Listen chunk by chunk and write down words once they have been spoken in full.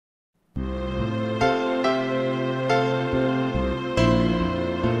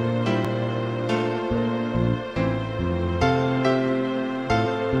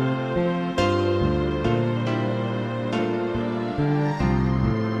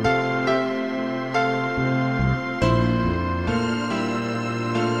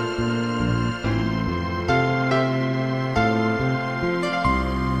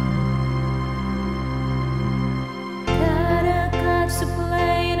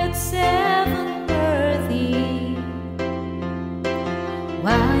at 7:30.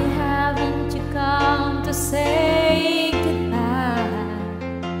 Why haven't you come to say goodbye?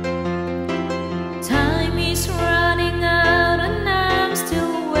 Time is running out and I'm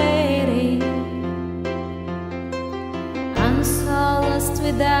still waiting. I'm so lost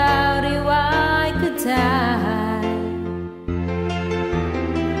without you, I could die.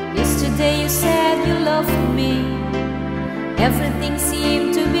 Yesterday you said you loved me, everything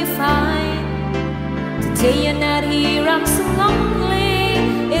seemed to be fine. Today you're not here, I'm so lonely.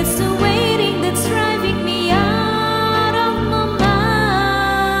 It's the waiting that's driving me out of my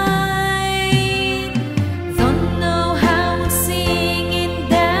mind. Don't know how to sing in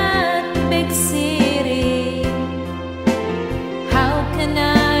that big city. How can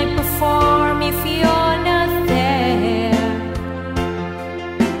I perform if you're not there?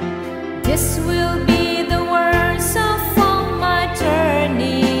 This will be the worst of all my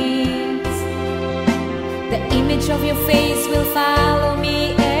journeys. The image of your face will follow me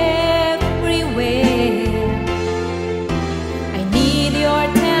everywhere. I need your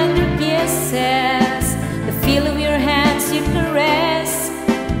tender kisses, the feel of your hands you caress.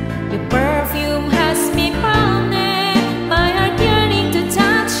 Your perfume has me pounding, my heart yearning to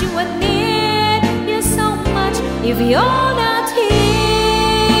touch you. I need you so much. If you're not here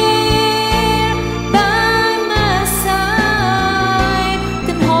by my side,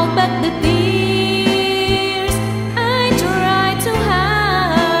 can hold back the tears I try to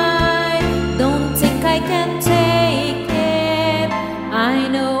hide. Don't think I can take it, I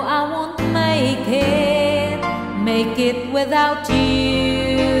know I won't make it without you.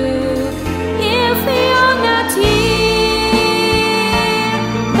 If you're not here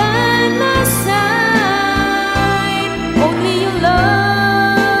by my side, only your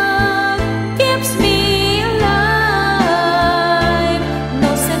love keeps me alive.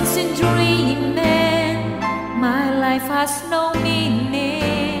 No sense in dreaming, my life has no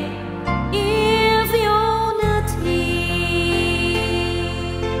meaning if you're not here.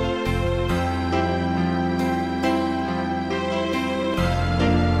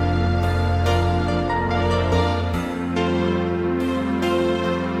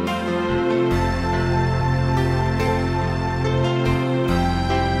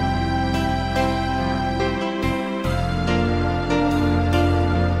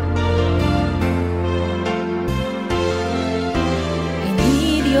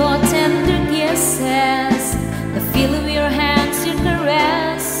 Your tender kisses, the feel of your hands you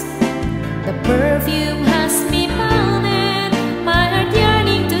caress. The perfume has me pounding, my heart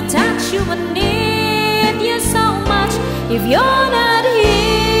yearning to touch you. I need you so much. If you're not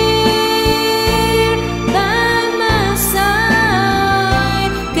here by my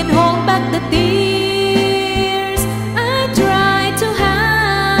side, can hold back the tears I try to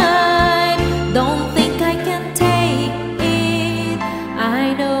hide. Don't think I can take it, I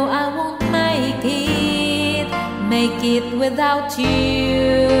know I won't make it without you.